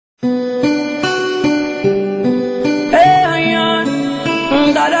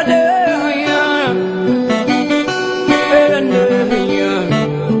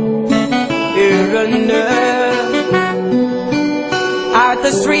Out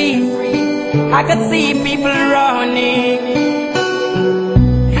the street, I could see people running,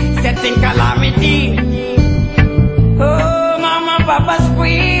 setting calamity. Oh, mama, papa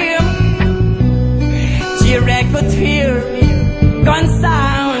scream. Children could hear gun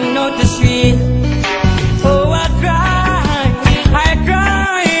sound out the street. Oh, I cry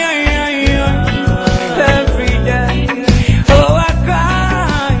every day. Oh, I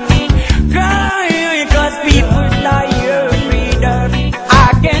cry, 'cause people die every day. I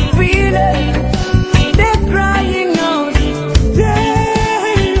can feel it, they're crying out there.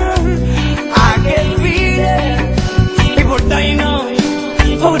 I can feel it, people dying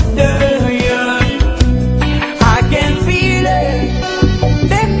out there. I can feel it,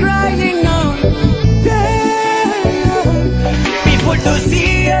 they're crying out there. People do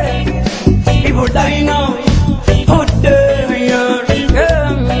see it, people dying out there.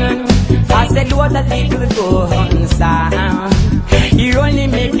 I said what a little gun sound, you're only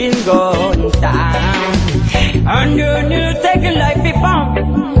making gun down, and you're taking life if I'm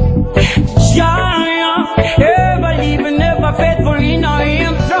ever leaving, never faithful in our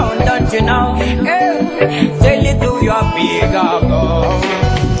him throne, don't you know? Tell it to your bigger God,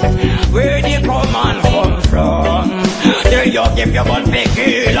 where the command come from. Tell you give your one big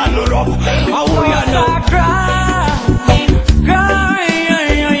kill and rough. How we are not cry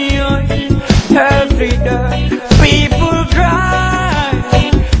every day. People cry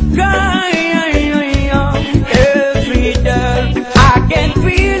every day. I can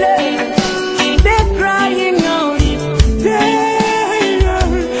feel it, they're crying out there.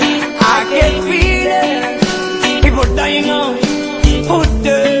 I can feel it, people dying out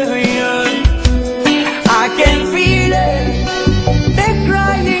there. I can feel it, they're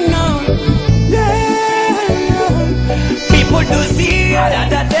crying out there. People do see it,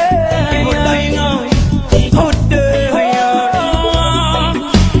 people dying out there.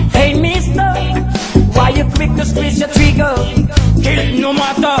 Hey mister, why you quick to squeeze your trigger? Kill no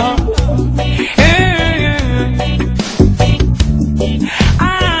matter.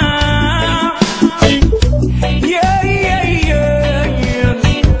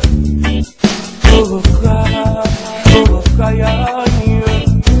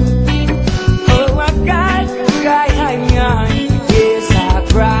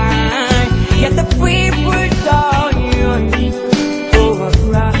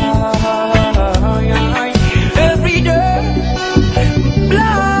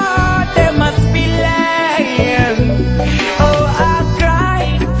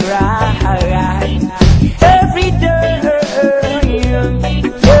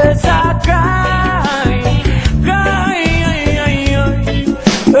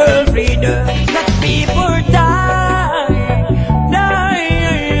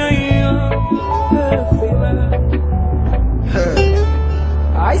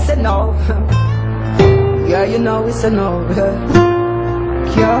 Yeah, you know it's a no.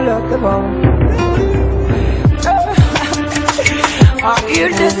 Can't look the ball. I hear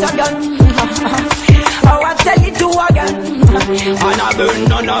this again. Oh, I tell you to again. And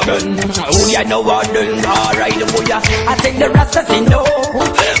again. Oh, you know what done. Alright, boy. I think the Rasta say no.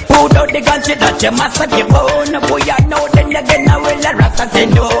 Put out the gun, say that you must have your bone. Boy, I know then again. I will the Rasta say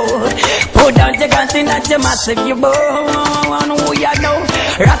no. Put out the gun, say that you must have your bone. Oh, you know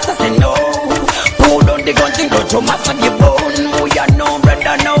Rasta say no. Put on the gun, go to master your bone. Oh, you know,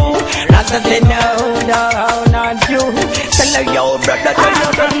 brother, no. Rasta say no, not you. Tell her, yo, brother,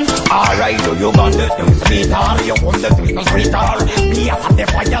 alright, do you want the things sweeter? You want the things sweeter? Be a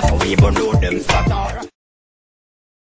fire, so we will do them scatter.